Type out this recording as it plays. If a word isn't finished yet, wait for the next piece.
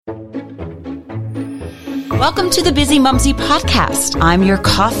Welcome to the Busy Mumsy podcast. I'm your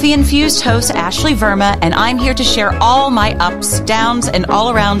coffee-infused host, Ashley Verma, and I'm here to share all my ups, downs, and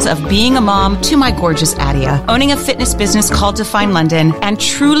all-arounds of being a mom to my gorgeous Adia, owning a fitness business called Define London, and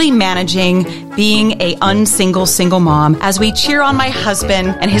truly managing being a single mom as we cheer on my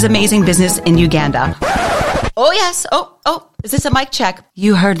husband and his amazing business in Uganda. Oh, yes. Oh, is this a mic check?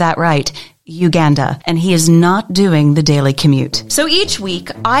 You heard that right. Uganda, and he is not doing the daily commute. So each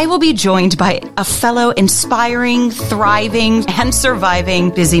week, I will be joined by a fellow inspiring, thriving, and surviving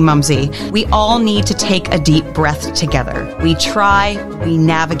busy mumsy. We all need to take a deep breath together. We try, we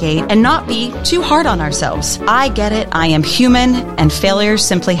navigate, and not be too hard on ourselves. I get it. I am human, and failures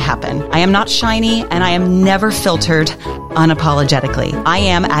simply happen. I am not shiny, and I am never filtered unapologetically. I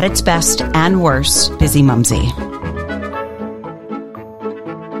am, at its best and worst, busy mumsy.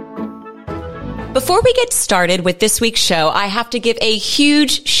 Before we get started with this week's show, I have to give a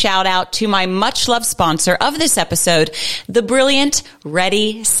huge shout out to my much loved sponsor of this episode, the brilliant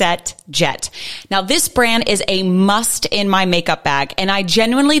Ready, Set, Jet. Now, this brand is a must in my makeup bag, and I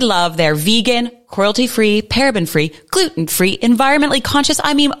genuinely love their vegan, cruelty-free, paraben-free, gluten-free, environmentally conscious.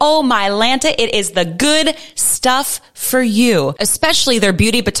 I mean, oh my Lanta, it is the good stuff for you, especially their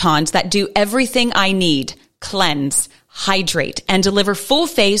beauty batons that do everything I need. Cleanse, hydrate, and deliver full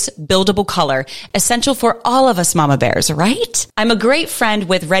face buildable color, essential for all of us mama bears, right? I'm a great friend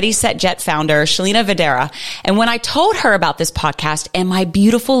with Ready Set Jet founder Shalina Videra, and when I told her about this podcast and my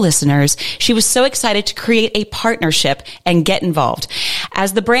beautiful listeners, she was so excited to create a partnership and get involved,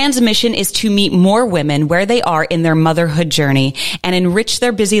 as the brand's mission is to meet more women where they are in their motherhood journey and enrich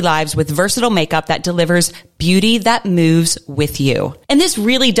their busy lives with versatile makeup that delivers beauty that moves with you. And this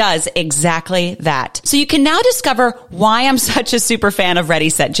really does exactly that. So you can now discover why I'm such a super fan of Ready,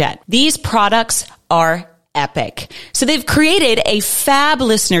 Set, Jet. These products are epic. So they've created a fab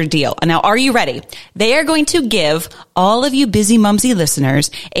listener deal. Now, are you ready? They are going to give all of you busy mumsy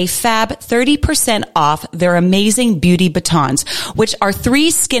listeners a fab 30% off their amazing beauty batons, which are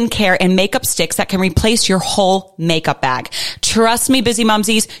 3 skincare and makeup sticks that can replace your whole makeup bag. Trust me, busy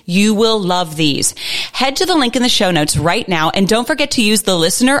mumsies, you will love these. Head to the link in the show notes right now, and don't forget to use the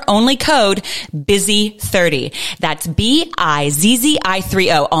listener only code BUSY30. That's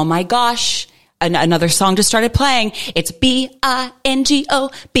BIZZI30. Oh my gosh. Another song just started playing. It's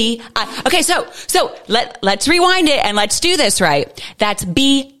BINGOBI. Okay, so let's rewind it and let's do this right. That's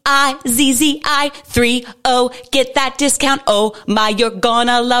BIZZI30. Get that discount. Oh my, you're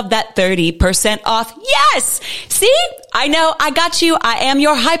gonna love that 30% off. Yes! See? I know, I got you. I am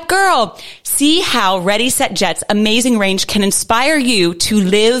your hype girl. See how Ready, Set, Jet's amazing range can inspire you to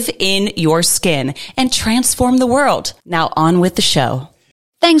live in your skin and transform the world. Now on with the show.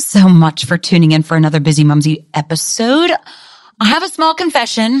 Thanks so much for tuning in for another Busy Mumsy episode. I have a small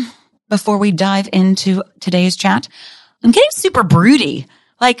confession before we dive into today's chat. I'm getting super broody.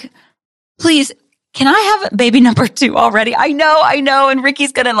 Like, please, can I have baby number 2 already? I know. And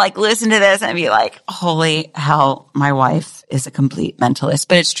Ricky's going to listen to this and be like, holy hell, my wife is a complete mentalist.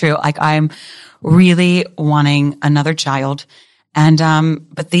 But it's true. I'm really wanting another child. And,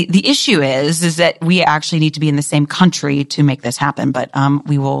 but the issue is that we actually need to be in the same country to make this happen. But,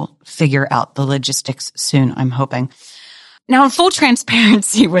 we will figure out the logistics soon, I'm hoping. Now, in full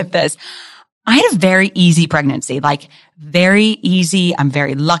transparency with this, I had a very easy pregnancy, very easy. I'm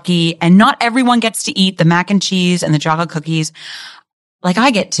very lucky, and not everyone gets to eat the mac and cheese and the chocolate cookies like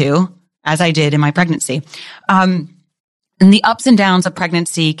I get to, as I did in my pregnancy. And the ups and downs of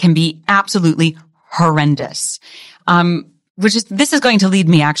pregnancy can be absolutely horrendous. This is going to lead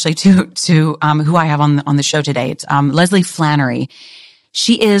me actually to who I have on the show today. It's Leslee Flannery.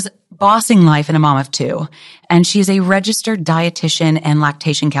 She is bossing life in a mom of 2, and she is a registered dietitian and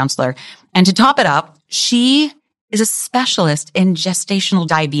lactation counselor. And to top it up, she is a specialist in gestational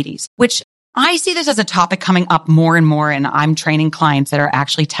diabetes, which I see this as a topic coming up more and more. And I'm training clients that are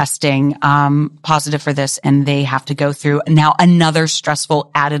actually testing positive for this, and they have to go through now another stressful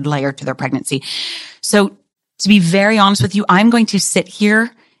added layer to their pregnancy. So to be very honest with you, I'm going to sit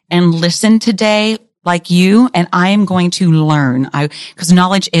here and listen today like you, and I am going to learn. Because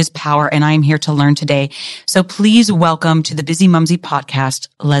knowledge is power, and I am here to learn today. So please welcome to the Busy Mumsy podcast,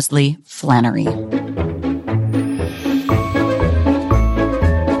 Leslee Flannery.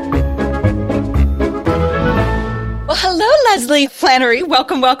 Well, hello, Leslee Flannery.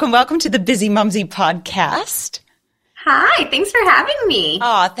 Welcome to the Busy Mumsy podcast. Hi, thanks for having me.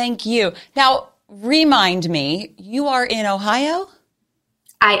 Thank you. Now, remind me, you are in Ohio?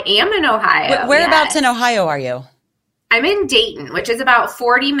 I am in Ohio. Whereabouts in Ohio are you? I'm in Dayton, which is about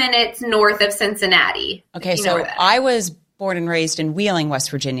 40 minutes north of Cincinnati. Okay, so I was born and raised in Wheeling,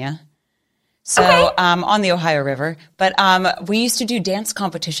 West Virginia. So, on the Ohio River, but, we used to do dance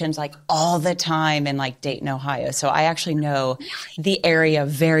competitions like all the time in like Dayton, Ohio. So I actually know the area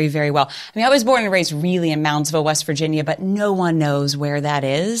very, very well. I mean, I was born and raised really in Moundsville, West Virginia, but no one knows where that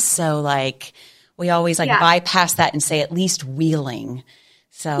is. So like, we always bypass that and say at least Wheeling.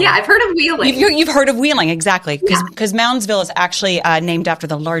 So yeah, I've heard of Wheeling. You've heard of Wheeling, exactly. Because Moundsville is actually named after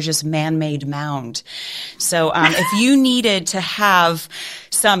the largest man-made mound. So if you needed to have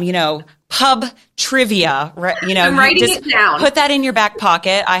some, pub trivia, I'm writing it down. Put that in your back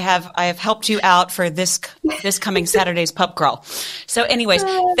pocket. I have helped you out for this coming Saturday's pub crawl. So anyways,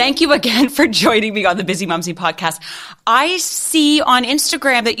 thank you again for joining me on the Busy Mumsy podcast. I see on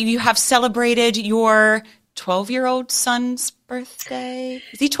Instagram that you have celebrated your 12-year-old son's birthday.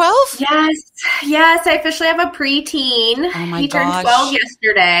 Is he 12? Yes. I officially have a preteen. Oh my He turned 12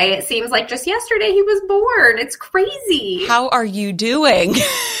 yesterday. It seems like just yesterday he was born. It's crazy. How are you doing?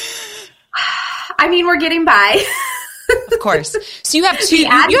 I mean, we're getting by. Of course. So you have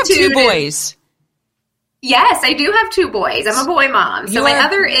two boys. Yes, I do have 2 boys. I'm a boy mom. So my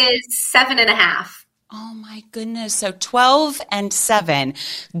other is 7.5. Oh my goodness. So 12 and 7.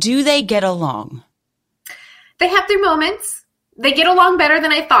 Do they get along? They have their moments. They get along better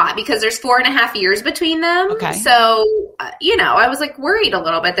than I thought because there's 4.5 years between them. Okay. So, I was like worried a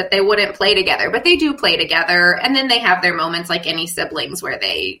little bit that they wouldn't play together, but they do play together. And then they have their moments like any siblings where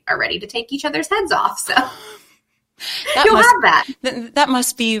they are ready to take each other's heads off. So you'll have that. That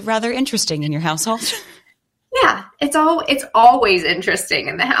must be rather interesting in your household. Yeah. It's always interesting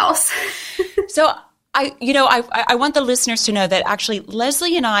in the house. So I want the listeners to know that actually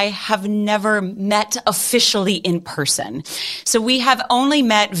Leslee and I have never met officially in person. So we have only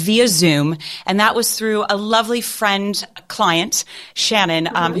met via Zoom, and that was through a lovely client, Shannon,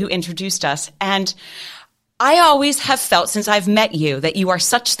 who introduced us. And I always have felt since I've met you that you are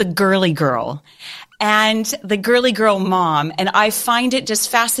such the girly girl and the girly girl mom. And I find it just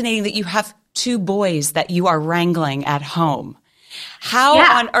fascinating that you have 2 boys that you are wrangling at home. How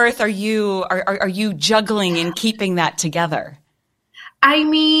on earth are you juggling and keeping that together? I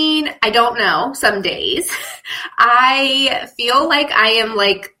mean, I don't know. Some days I feel like I am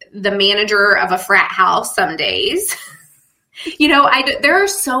like the manager of a frat house some days.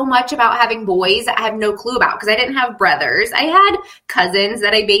 There's so much about having boys that I have no clue about because I didn't have brothers. I had cousins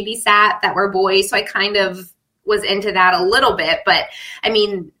that I babysat that were boys. So I kind of was into that a little bit. But I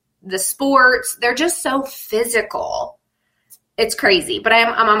mean, the sports, they're just so physical. It's crazy, but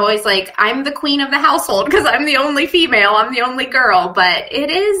I'm always like, I'm the queen of the household because I'm the only female. I'm the only girl, but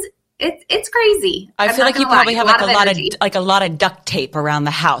it's crazy. I feel like you probably have like a lot of duct tape around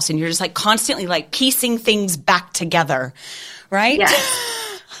the house and you're just like constantly like piecing things back together, right?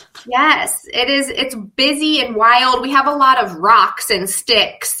 Yes, it is. It's busy and wild. We have a lot of rocks and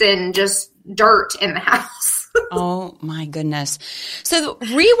sticks and just dirt in the house. Oh my goodness. So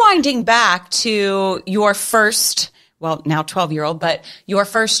rewinding back to your first, well, now 12-year-old, but your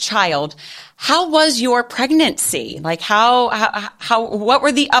first child, how was your pregnancy? Like what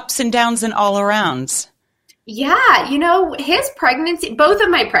were the ups and downs and all arounds? Yeah, his pregnancy, both of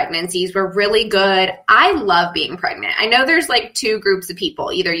my pregnancies were really good. I love being pregnant. I know there's like 2 groups of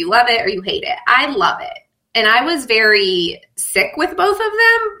people. Either you love it or you hate it. I love it. And I was very sick with both of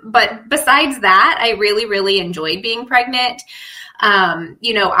them. But besides that, I really, really enjoyed being pregnant.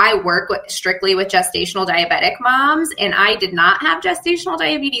 I work strictly with gestational diabetic moms, and I did not have gestational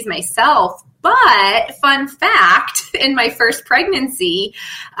diabetes myself. But fun fact, in my first pregnancy,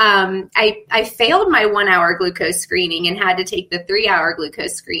 I failed my 1-hour glucose screening and had to take the 3-hour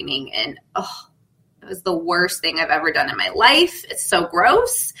glucose screening. And it was the worst thing I've ever done in my life. It's so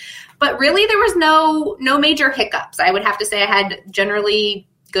gross. But really, there was no major hiccups. I would have to say I had generally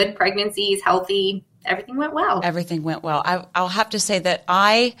good pregnancies, healthy. Everything went well. Everything went well. I'll have to say that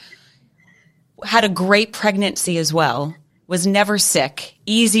I had a great pregnancy as well. Was never sick,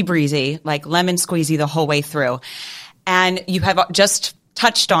 easy breezy, like lemon squeezy the whole way through. And you have just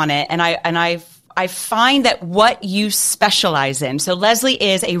touched on it. And I find that what you specialize in. So Leslee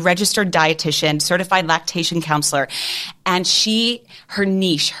is a registered dietitian, certified lactation counselor, and her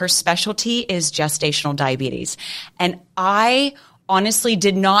niche, her specialty is gestational diabetes. And I honestly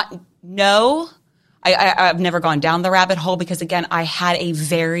did not know. I've never gone down the rabbit hole because, again, I had a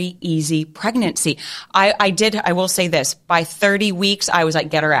very easy pregnancy. I will say this, by 30 weeks, I was like,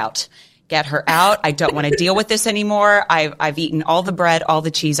 get her out. I don't want to deal with this anymore. I've eaten all the bread, all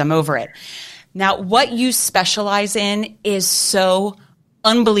the cheese. I'm over it. Now, what you specialize in is so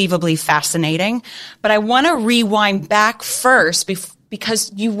unbelievably fascinating, but I want to rewind back first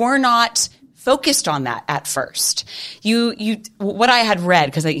because you were not focused on that at first. What I had read,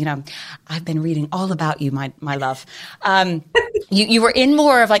 because I've been reading all about you, my love. You were in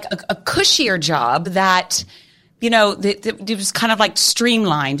more of like a cushier job that, it was kind of like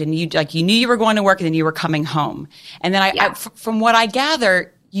streamlined, and you knew you were going to work and then you were coming home. And then from what I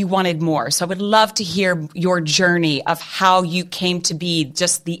gather, you wanted more. So I would love to hear your journey of how you came to be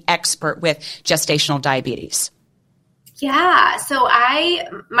just the expert with gestational diabetes. Yeah. So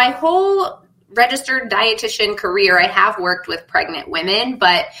my whole registered dietitian career, I have worked with pregnant women,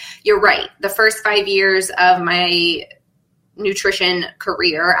 but you're right. The first 5 years of my nutrition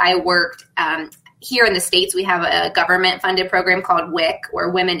career, I worked, here in the States, we have a government-funded program called WIC, or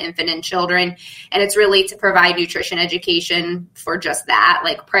Women, Infant, and Children, and it's really to provide nutrition education for just that,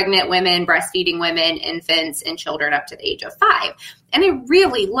 like pregnant women, breastfeeding women, infants, and children up to the age of 5. And I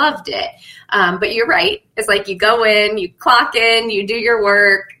really loved it. But you're right. It's like you go in, you clock in, you do your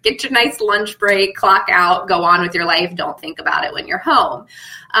work, get your nice lunch break, clock out, go on with your life. Don't think about it when you're home.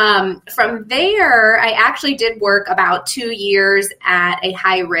 From there, I actually did work about 2 years at a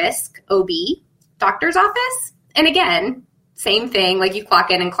high-risk OB doctor's office. And again, same thing, like you clock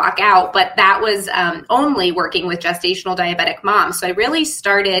in and clock out, but that was only working with gestational diabetic moms. So I really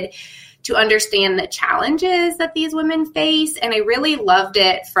started to understand the challenges that these women face. And I really loved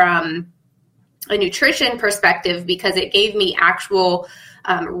it from a nutrition perspective because it gave me actual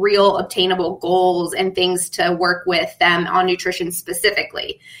real obtainable goals and things to work with them on nutrition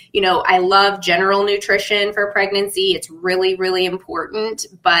specifically. I love general nutrition for pregnancy. It's really, really important,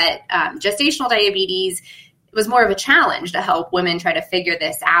 but gestational diabetes was more of a challenge to help women try to figure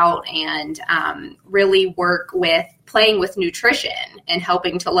this out and really work with playing with nutrition and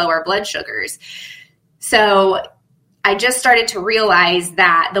helping to lower blood sugars. So I just started to realize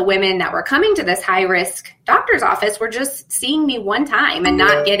that the women that were coming to this high-risk doctor's office were just seeing me one time and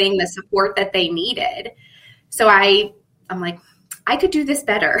not getting the support that they needed. So I'm like, I could do this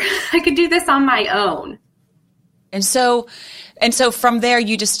better. I could do this on my own. And so from there,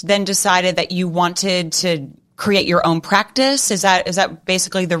 you just then decided that you wanted to create your own practice. Is that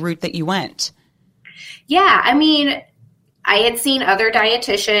basically the route that you went? Yeah. I mean, I had seen other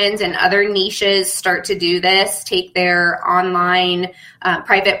dietitians and other niches start to do this, take their online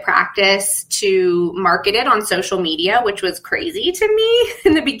private practice to market it on social media, which was crazy to me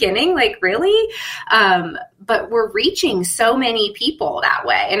in the beginning, like really. But we're reaching so many people that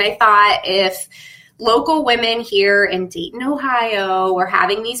way. And I thought if local women here in Dayton, Ohio were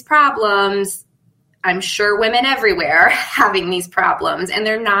having these problems, I'm sure women everywhere are having these problems, and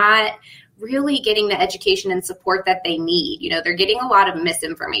they're not really getting the education and support that they need. They're getting a lot of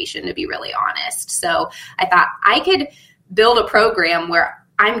misinformation, to be really honest. So I thought I could build a program where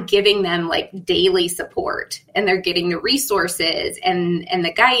I'm giving them like daily support, and they're getting the resources and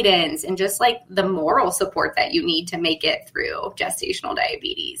the guidance and just like the moral support that you need to make it through gestational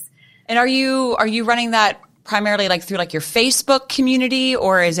diabetes. And are you running that primarily like through like your Facebook community,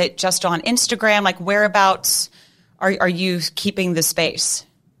 or is it just on Instagram? Like whereabouts are you keeping the space?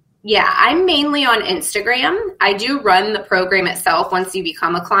 Yeah, I'm mainly on Instagram. I do run the program itself once you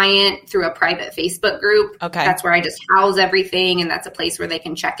become a client through a private Facebook group. Okay. That's where I just house everything, and that's a place where they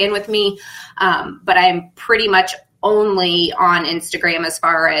can check in with me. But I'm pretty much only on Instagram as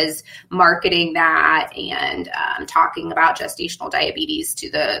far as marketing that and talking about gestational diabetes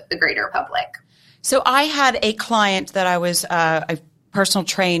to the greater public. So I had a client that I was personal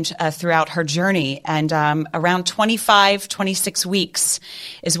trained throughout her journey. And around 25, 26 weeks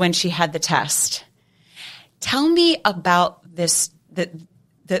is when she had the test. Tell me about this, the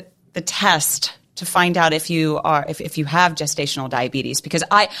test to find out if you have gestational diabetes, because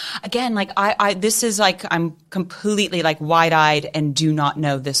this is like, I'm completely like wide-eyed and do not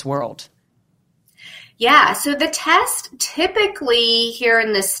know this world. Yeah, so the test typically here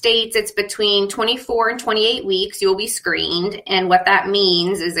in the States, it's between 24 and 28 weeks you'll be screened. And what that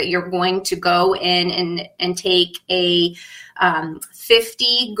means is that you're going to go in and take a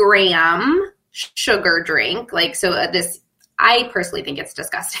 50-gram sugar drink. I personally think it's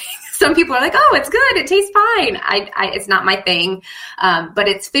disgusting. Some people are like, oh, it's good, it tastes fine. It's not my thing. But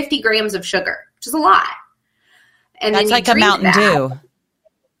it's 50 grams of sugar, which is a lot. And that's then like a Mountain Dew.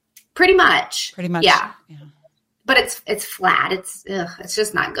 Pretty much. Yeah. But it's flat. It's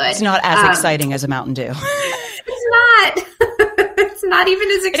just not good. It's not as exciting as a Mountain Dew. It's not. It's not even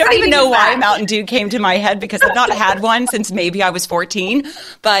as exciting. I don't even know why Mountain Dew came to my head, because I've not had one since maybe I was 14.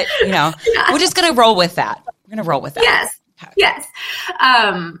 But, we're just going to roll with that. We're going to roll with that. Yes.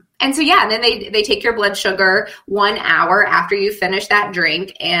 And so, and then they take your blood sugar 1 hour after you finish that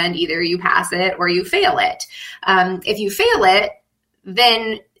drink, and either you pass it or you fail it. If you fail it,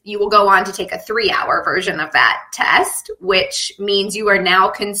 then you will go on to take a 3-hour version of that test, which means you are now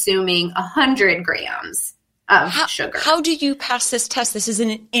consuming 100 grams of sugar. How do you pass this test? This is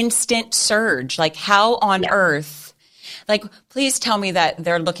an instant surge. Like, how on earth? Like, please tell me that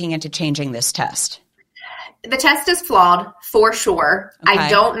they're looking into changing this test. The test is flawed for sure. Okay. I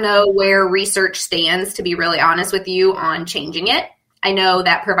don't know where research stands, to be really honest with you, on changing it. I know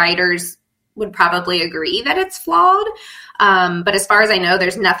that providers would probably agree that it's flawed. But as far as I know,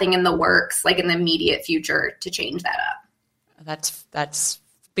 there's nothing in the works, like in the immediate future, to change that up. That's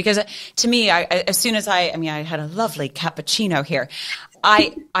because to me, as soon as I had a lovely cappuccino here.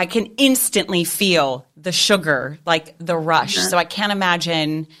 I can instantly feel the sugar, like the rush. So I can't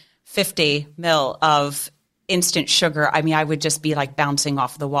imagine 50 mil of instant sugar. I mean, I would just be like bouncing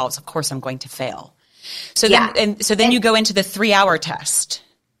off the walls. Of course, I'm going to fail. So then you go into the 3-hour test.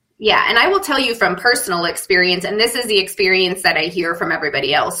 Yeah. And I will tell you from personal experience, and this is the experience that I hear from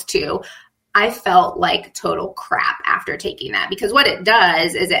everybody else too. I felt like total crap after taking that, because what it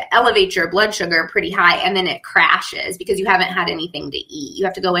does is it elevates your blood sugar pretty high and then it crashes because you haven't had anything to eat. You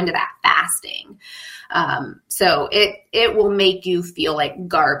have to go into that fasting. So it will make you feel like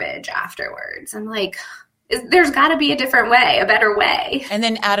garbage afterwards. I'm like, there's got to be a different way, a better way. And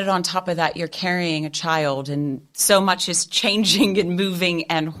then added on top of that, you're carrying a child and so much is changing and moving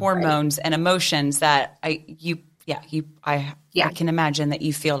and hormones and emotions that I can imagine that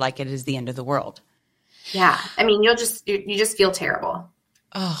you feel like it is the end of the world. Yeah. I mean, you just feel terrible.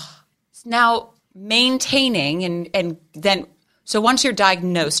 Oh, now maintaining and then, so once you're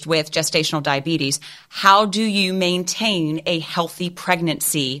diagnosed with gestational diabetes, how do you maintain a healthy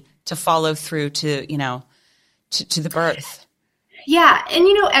pregnancy to follow through to the birth? Yeah. And,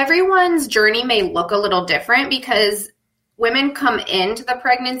 everyone's journey may look a little different because women come into the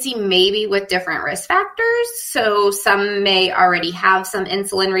pregnancy maybe with different risk factors. So some may already have some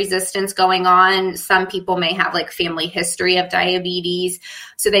insulin resistance going on. Some people may have like family history of diabetes.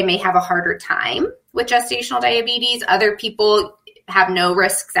 So they may have a harder time with gestational diabetes. Other people have no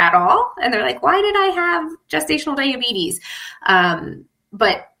risks at all. And they're like, why did I have gestational diabetes?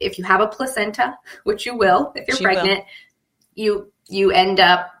 But if you have a placenta, which you will, if you're pregnant, you end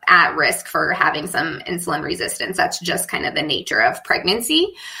up at risk for having some insulin resistance. That's just kind of the nature of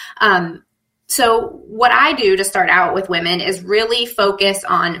pregnancy. So what I do to start out with women is really focus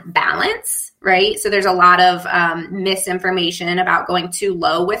on balance, right? So there's a lot of misinformation about going too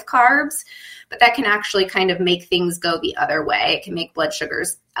low with carbs, but that can actually kind of make things go the other way. It can make blood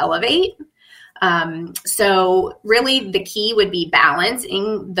sugars elevate. So really the key would be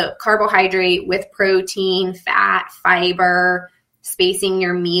balancing the carbohydrate with protein, fat, fiber, spacing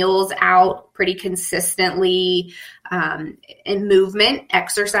your meals out pretty consistently, and movement.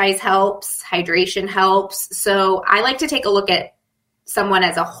 Exercise helps, hydration helps. So I like to take a look at someone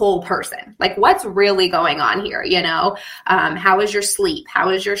as a whole person. Like, what's really going on here? How is your sleep? How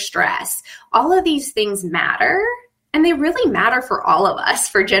is your stress? All of these things matter. And they really matter for all of us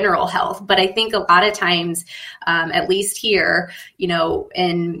for general health. But I think a lot of times, at least here,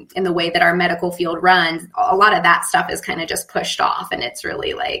 in the way that our medical field runs, a lot of that stuff is kind of just pushed off. And it's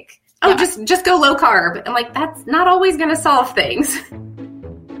really like, just go low carb. And like, that's not always going to solve things.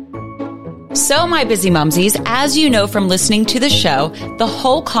 So, my busy mumsies, as you know from listening to the show, the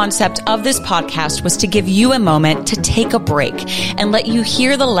whole concept of this podcast was to give you a moment to take a break and let you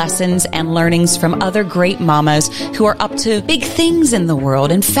hear the lessons and learnings from other great mamas who are up to big things in the world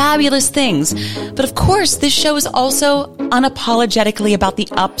and fabulous things. But of course, this show is also unapologetically about the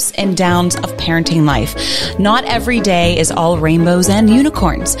ups and downs of parenting life. Not every day is all rainbows and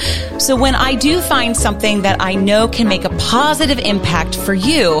unicorns. So when I do find something that I know can make a positive impact for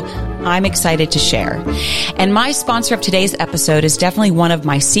you, I'm excited to share. And my sponsor of today's episode is definitely one of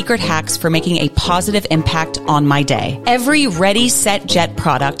my secret hacks for making a positive impact on my day. Every Ready, Set, Jet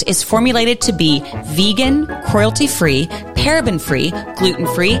product is formulated to be vegan, cruelty-free, paraben-free,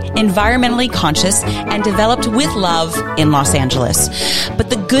 gluten-free, environmentally conscious, and developed with love in Los Angeles. But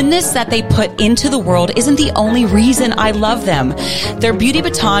the goodness that they put into the world isn't the only reason I love them. Their beauty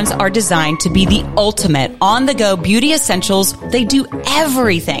batons are designed to be the ultimate on-the-go beauty essentials. They do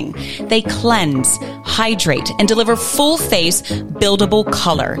everything. They cleanse, hydrate, and deliver full face, buildable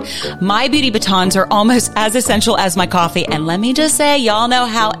color. My beauty batons are almost as essential as my coffee. And let me just say, y'all know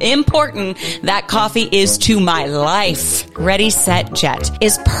how important that coffee is to my life. Ready, Set, Jet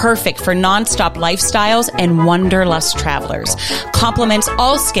is perfect for nonstop lifestyles and wanderlust travelers. Complements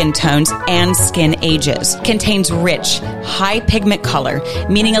all skin tones and skin ages. Contains rich, high pigment color,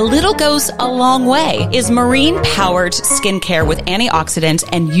 meaning a little goes a long way. Is marine-powered skincare with antioxidants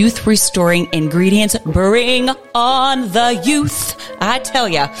and youth youth restoring ingredients bring on the youth. I tell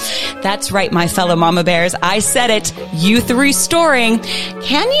ya, that's right, my fellow mama bears. I said it, youth restoring.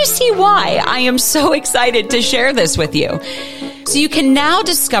 Can you see why I am so excited to share this with you? So you can now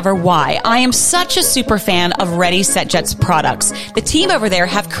discover why I am such a super fan of Ready, Set, Jet's products. The team over there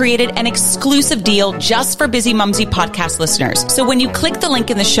have created an exclusive deal just for Busy Mumsy podcast listeners. So when you click the link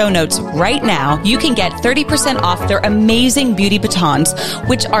in the show notes right now, you can get 30% off their amazing beauty batons,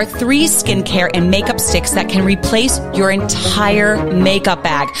 which are 3 skincare and makeup sticks that can replace your entire makeup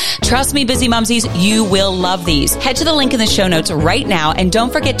bag. Trust me, Busy Mumsies, you will love these. Head to the link in the show notes right now and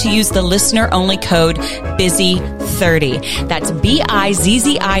don't forget to use the listener-only code BUSY30. That's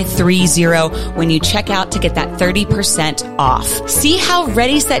BIZZI30 when you check out to get that 30% off. See how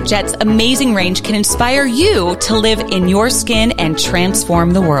Ready, Set, Jet's amazing range can inspire you to live in your skin and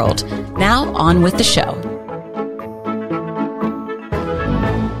transform the world. Now on with the show.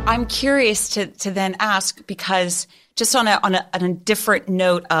 I'm curious to then ask, because just on a different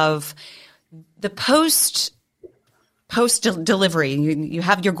note of the post delivery, you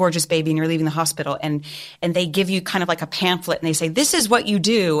have your gorgeous baby and you're leaving the hospital, and they give you kind of like a pamphlet and they say, this is what you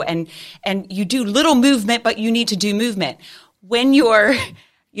do. And you do little movement, but you need to do movement. When you're,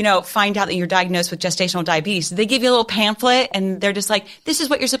 find out that you're diagnosed with gestational diabetes, they give you a little pamphlet and they're just like, this is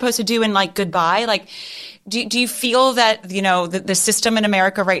what you're supposed to do and like goodbye. Like, do you feel that, the system in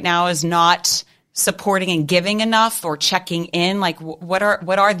America right now is not supporting and giving enough or checking in? Like, what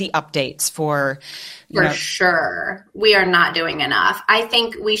are the updates for? For sure, we are not doing enough. I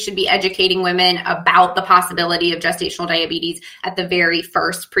think we should be educating women about the possibility of gestational diabetes at the very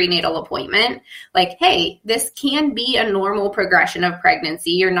first prenatal appointment. Like, hey, this can be a normal progression of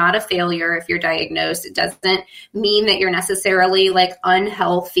pregnancy. You're not a failure if you're diagnosed. It doesn't mean that you're necessarily like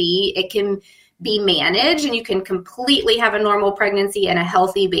unhealthy. It can be managed and you can completely have a normal pregnancy and a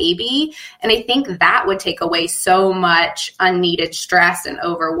healthy baby. And I think that would take away so much unneeded stress and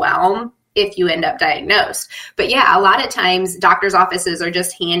overwhelm if you end up diagnosed. But yeah, a lot of times doctors' offices are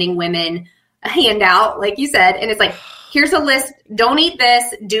just handing women a handout, like you said, and it's like, here's a list, don't eat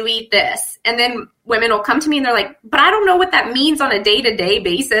this, do eat this. And then women will come to me and they're like, but I don't know what that means on a day-to-day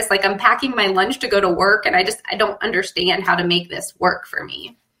basis. Like, I'm packing my lunch to go to work and I don't understand how to make this work for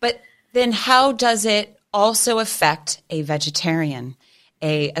me. But then how does it also affect a vegetarian,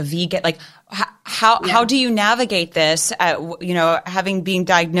 a vegan? Like, how do you navigate this? Having been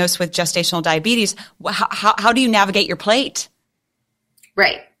diagnosed with gestational diabetes, how do you navigate your plate?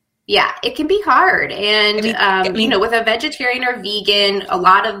 Right. Yeah, it can be hard. And, with a vegetarian or vegan, a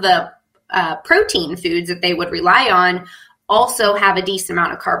lot of the protein foods that they would rely on also have a decent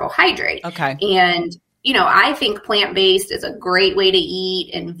amount of carbohydrate. Okay. And, I think plant-based is a great way to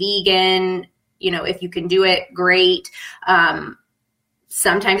eat, and vegan, if you can do it, great.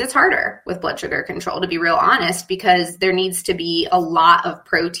 Sometimes it's harder with blood sugar control, to be real honest, because there needs to be a lot of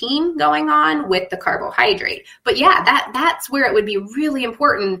protein going on with the carbohydrate. But yeah, that's where it would be really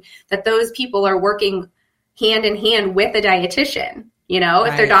important that those people are working hand in hand with a dietitian. Right.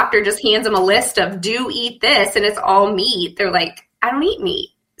 If their doctor just hands them a list of do eat this and it's all meat, they're like, I don't eat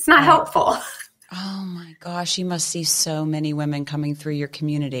meat. It's not helpful. Oh my gosh, you must see so many women coming through your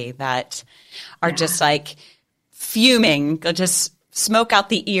community that are just like fuming, just smoke out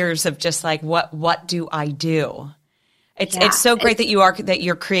the ears of just like, what do I do? It's so great that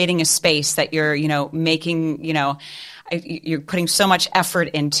you're creating a space that you're, making, you're putting so much effort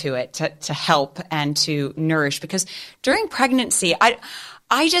into it to help and to nourish, because during pregnancy,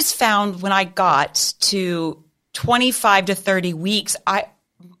 I just found when I got to 25 to 30 weeks,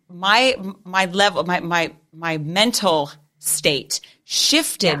 my level, my mental state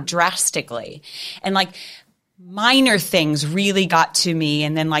shifted drastically, and like minor things really got to me,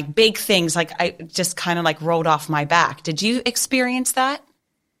 and then like big things, like I just kind of like rolled off my back. Did you experience that?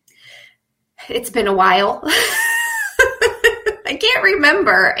 It's been a while. I can't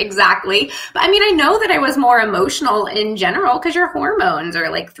remember exactly, but I know that I was more emotional in general because your hormones are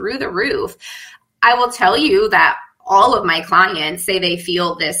like through the roof. I will tell you that all of my clients say they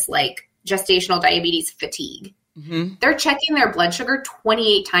feel this like gestational diabetes fatigue. Mm-hmm. They're checking their blood sugar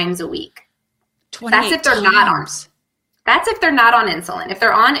 28 times a week. That's if they're not on. That's if they're not on insulin. If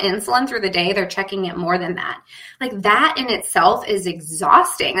they're on insulin through the day, they're checking it more than that. Like, that in itself is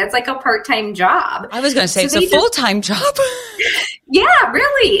exhausting. That's like a part-time job. I was going to say, it's a full-time job. Yeah,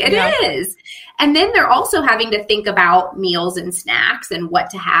 really. It is. And then they're also having to think about meals and snacks and what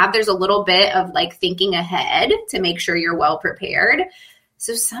to have. There's a little bit of like thinking ahead to make sure you're well prepared.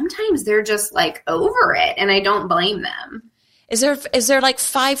 So sometimes they're just like over it, and I don't blame them. Is there like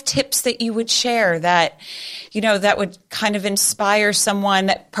 5 tips that you would share that, that would kind of inspire someone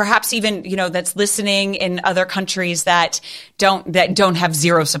that perhaps even, that's listening in other countries that don't have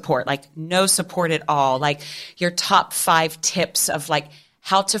zero support, like no support at all, like your top 5 tips of like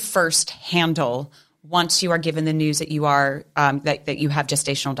how to first handle once you are given the news that you are, that you have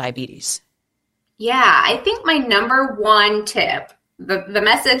gestational diabetes? Yeah, I think my number one tip, the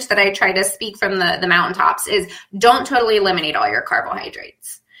message that I try to speak from the mountaintops is don't totally eliminate all your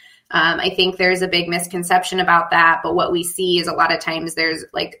carbohydrates. I think there's a big misconception about that, but what we see is a lot of times there's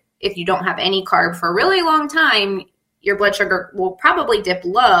like, if you don't have any carb for a really long time, your blood sugar will probably dip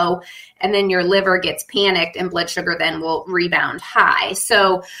low, and then your liver gets panicked and blood sugar then will rebound high.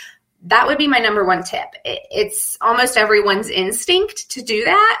 So that would be my number one tip. It's almost everyone's instinct to do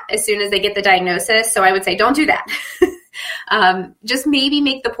that as soon as they get the diagnosis. So I would say, don't do that. Just maybe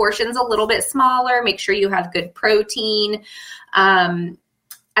make the portions a little bit smaller. Make sure you have good protein. I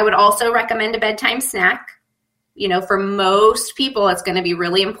would also recommend a bedtime snack. For most people, it's going to be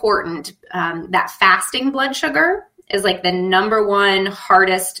really important. That fasting blood sugar is like the number one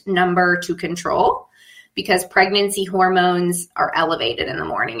hardest number to control, because pregnancy hormones are elevated in the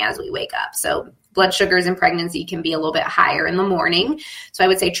morning as we wake up. So blood sugars in pregnancy can be a little bit higher in the morning. So I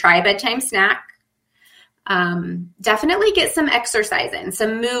would say try a bedtime snack. Definitely get some exercise in,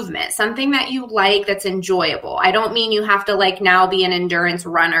 some movement, something that you like that's enjoyable. I don't mean you have to like now be an endurance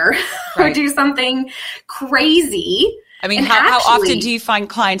runner or do something crazy. I mean, how often do you find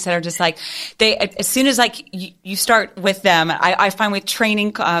clients that are just like, as soon as like you start with them, I find with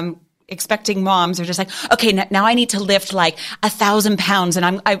training, expecting moms are just like, okay, now I need to lift like 1,000 pounds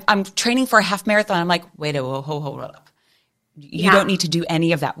and I'm training for a half marathon. I'm like, wait, hold up. You don't need to do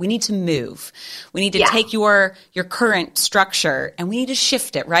any of that. We need to move. We need to take your current structure and we need to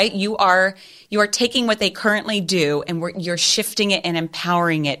shift it, right? You are taking what they currently do and you're shifting it and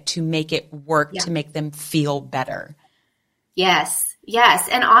empowering it to make it work, to make them feel better. Yes.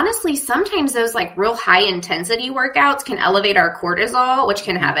 And honestly, sometimes those like real high intensity workouts can elevate our cortisol, which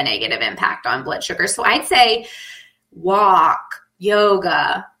can have a negative impact on blood sugar. So I'd say walk,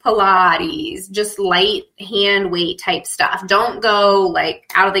 yoga, Pilates, just light hand weight type stuff. Don't go like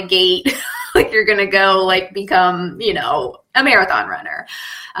out of the gate like you're going to go like become, a marathon runner.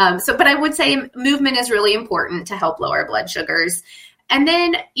 But I would say movement is really important to help lower blood sugars. And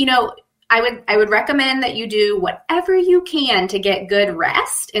then, I would recommend that you do whatever you can to get good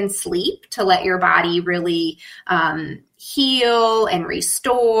rest and sleep to let your body really heal and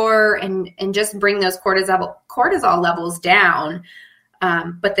restore and just bring those cortisol levels down.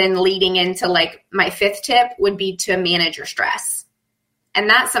 But then leading into like my 5th tip would be to manage your stress. And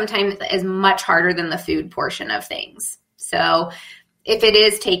that sometimes is much harder than the food portion of things. So if it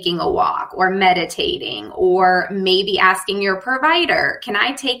is taking a walk or meditating or maybe asking your provider, can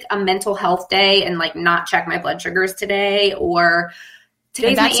I take a mental health day and like not check my blood sugars today, or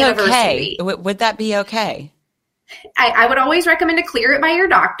today's my anniversary? Okay. Would that be okay? I would always recommend to clear it by your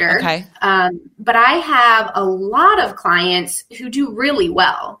doctor. Okay. But I have a lot of clients who do really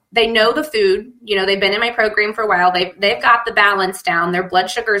well. They know the food, they've been in my program for a while. They've got the balance down. Their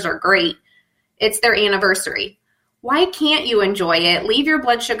blood sugars are great. It's their anniversary. Why can't you enjoy it? Leave your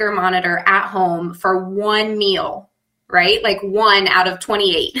blood sugar monitor at home for one meal, right? Like 1 out of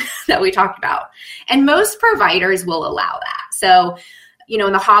 28 that we talked about. And most providers will allow that. So,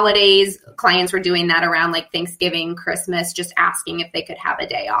 in the holidays, clients were doing that around like Thanksgiving, Christmas, just asking if they could have a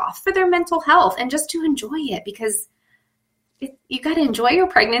day off for their mental health and just to enjoy it, because you got to enjoy your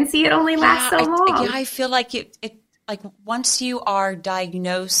pregnancy. It only lasts so long. I feel like it like once you are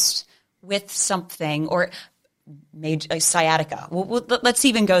diagnosed with something or major like sciatica. Well, let's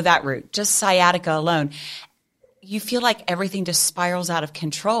even go that route. Just sciatica alone. You feel like everything just spirals out of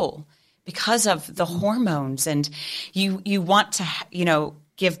control because of the hormones, and you want to,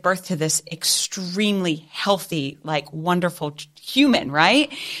 give birth to this extremely healthy, like wonderful human,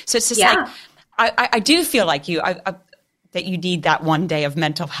 right? So it's just like, I do feel like that you need that one day of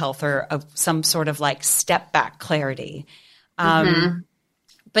mental health or of some sort of like step back clarity.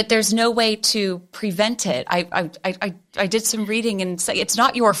 But there's no way to prevent it. I did some reading and say it's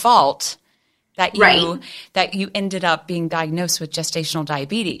not your fault that you ended up being diagnosed with gestational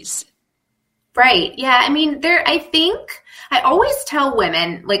diabetes. Right. Yeah. I mean, I think I always tell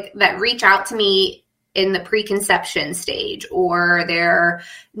women like that reach out to me in the preconception stage, or they're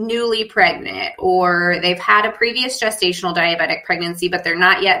newly pregnant, or they've had a previous gestational diabetic pregnancy, but they're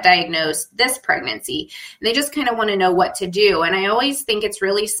not yet diagnosed this pregnancy. And they just kind of want to know what to do. And I always think it's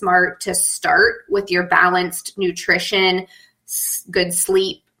really smart to start with your balanced nutrition, good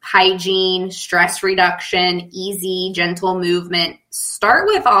sleep hygiene, stress reduction, easy, gentle movement. Start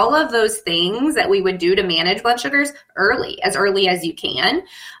with all of those things that we would do to manage blood sugars as early as you can.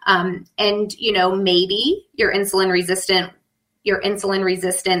 And, maybe your insulin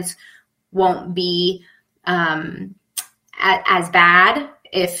resistance won't be as bad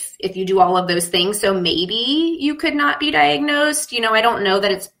if you do all of those things. So maybe you could not be diagnosed. I don't know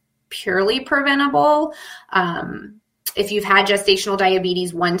that it's purely preventable. If you've had gestational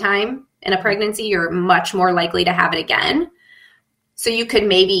diabetes one time in a pregnancy, you're much more likely to have it again. So you could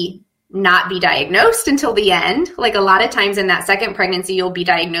maybe not be diagnosed until the end. Like a lot of times in that second pregnancy, you'll be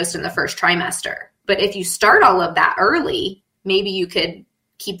diagnosed in the first trimester. But if you start all of that early, maybe you could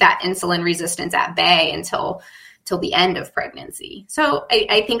keep that insulin resistance at bay until the end of pregnancy. So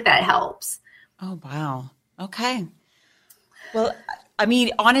I think that helps. Oh, wow. Okay. Well, I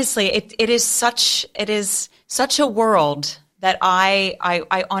mean, honestly, it is such a world that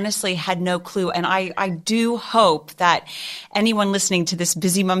I honestly had no clue. And I do hope that anyone listening to this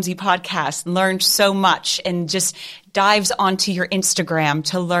Busy Mumsy podcast learned so much and just dives onto your Instagram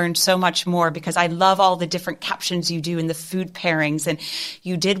to learn so much more, because I love all the different captions you do in the food pairings. And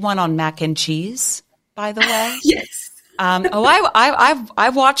you did one on mac and cheese, by the way. Yes. I'm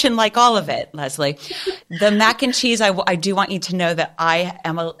watching like all of it, Leslee. The mac and cheese, I do want you to know that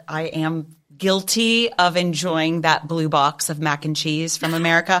I am guilty of enjoying that blue box of mac and cheese from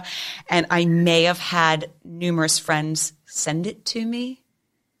America. And I may have had numerous friends send it to me.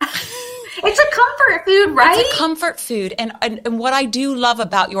 It's a comfort food, right? It's a comfort food. And what I do love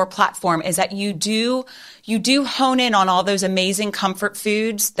about your platform is that you do hone in on all those amazing comfort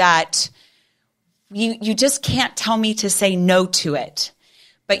foods that you just can't tell me to say no to it.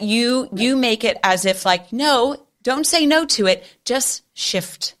 But you make it as if like, no, don't say no to it. Just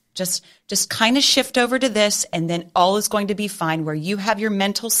shift. Just kind of shift over to this, and then all is going to be fine, where you have your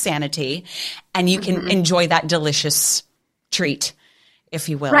mental sanity and you can enjoy that delicious treat, if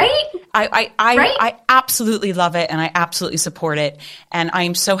you will. Right? I absolutely love it, and I absolutely support it. And I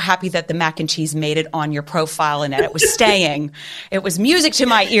am so happy that the mac and cheese made it on your profile and that it was staying. It was music to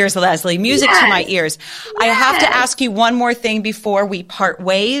my ears, Leslee, music to my ears. Yes. I have to ask you one more thing before we part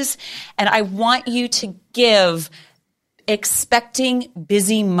ways, and I want you to give expecting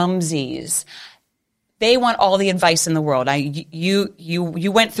busy mumsies. They want all the advice in the world.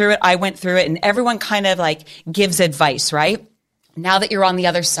 You went through it, I went through it, and everyone kind of like gives advice, right? Now that you're on the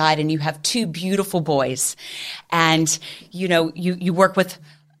other side and you have two beautiful boys, and you work with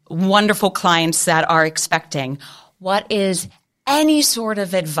wonderful clients that are expecting, what is any sort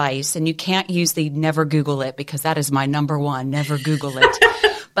of advice? And you can't use the never Google it, because that is my number one, never Google it.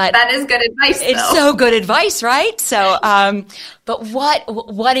 But that is good advice, though. It's so good advice, right? So, but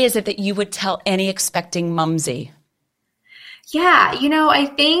what is it that you would tell any expecting mumsy? Yeah, I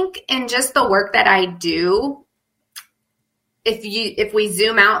think in just the work that I do, if we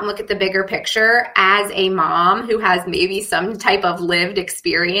zoom out and look at the bigger picture, as a mom who has maybe some type of lived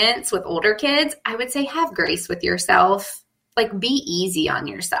experience with older kids, I would say have grace with yourself. Like, be easy on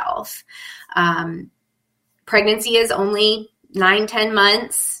yourself. Pregnancy is only 9-10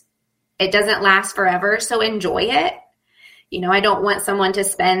 months. It doesn't last forever, so enjoy it. I don't want someone to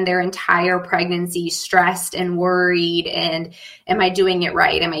spend their entire pregnancy stressed and worried and am I doing it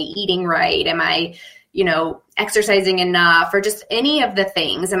right? Am I eating right? Am I, exercising enough, or just any of the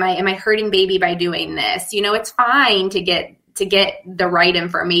things? Am I hurting baby by doing this? It's fine to get the right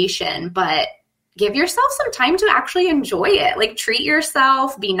information, but give yourself some time to actually enjoy it. Like, treat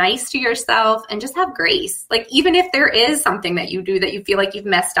yourself, be nice to yourself, and just have grace. Like, even if there is something that you do that you feel like you've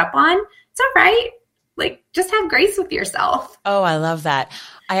messed up on, it's all right. Like, just have grace with yourself. Oh, I love that.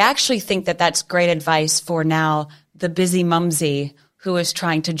 I actually think that that's great advice for now the busy mumsy who is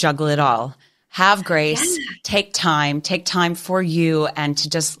trying to juggle it all. Have grace, take time for you, and to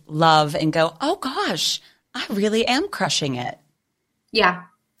just love and go, oh gosh, I really am crushing it. Yeah.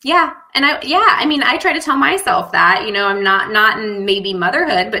 Yeah. And I try to tell myself that, I'm not in maybe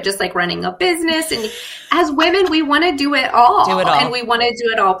motherhood, but just like running a business. And as women, we want to do it all. And we want to do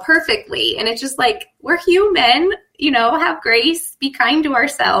it all perfectly. And it's just like, we're human, have grace, be kind to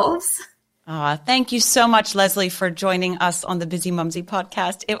ourselves. Thank you so much, Leslee, for joining us on the Busy Mumsy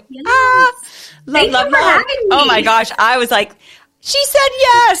podcast. Thank you for having me. Oh my gosh. I was like, she said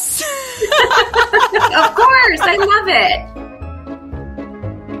yes. Of course. I love it.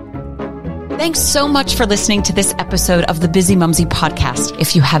 Thanks so much for listening to this episode of the Busy Mumsy podcast.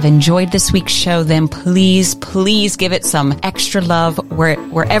 If you have enjoyed this week's show, then please give it some extra love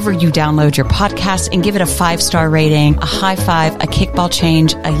wherever you download your podcast, and give it a 5-star rating, a high five, a kickball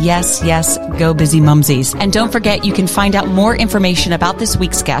change, a yes, go Busy Mumsies. And don't forget, you can find out more information about this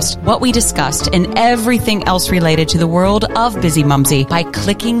week's guest, what we discussed, and everything else related to the world of Busy Mumsy by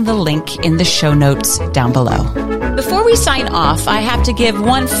clicking the link in the show notes down below. Before we sign off, I have to give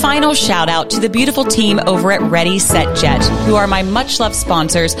one final shout out to the beautiful team over at Ready, Set, Jet, who are my much loved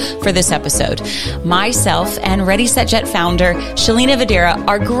sponsors for this episode. Myself and Ready, Set, Jet founder Shalina Videra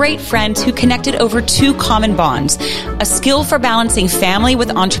are great friends who connected over 2 common bonds: a skill for balancing family with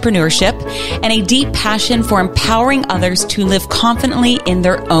entrepreneurship, and a deep passion for empowering others to live confidently in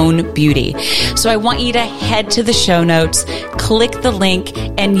their own beauty. So I want you to head to the show notes, click the link,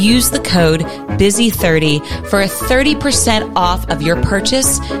 and use the code BUSY30 for a 30% off of your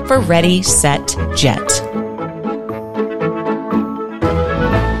purchase for Ready, Set, Jet.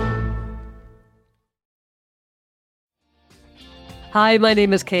 Hi, my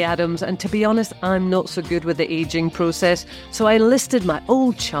name is Kay Adams, and to be honest, I'm not so good with the ageing process, so I enlisted my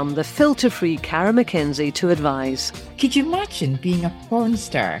old chum, the filter-free Cara McKenzie, to advise. Could you imagine being a porn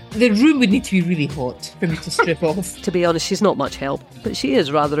star? The room would need to be really hot for me to strip off. To be honest, she's not much help, but she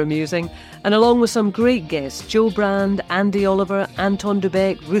is rather amusing. And along with some great guests, Joe Brand, Andy Oliver, Anton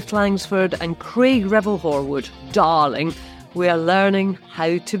Dubeck, Ruth Langsford, and Craig Revel-Horwood, darling, we are learning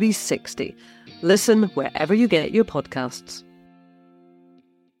how to be 60. Listen wherever you get your podcasts.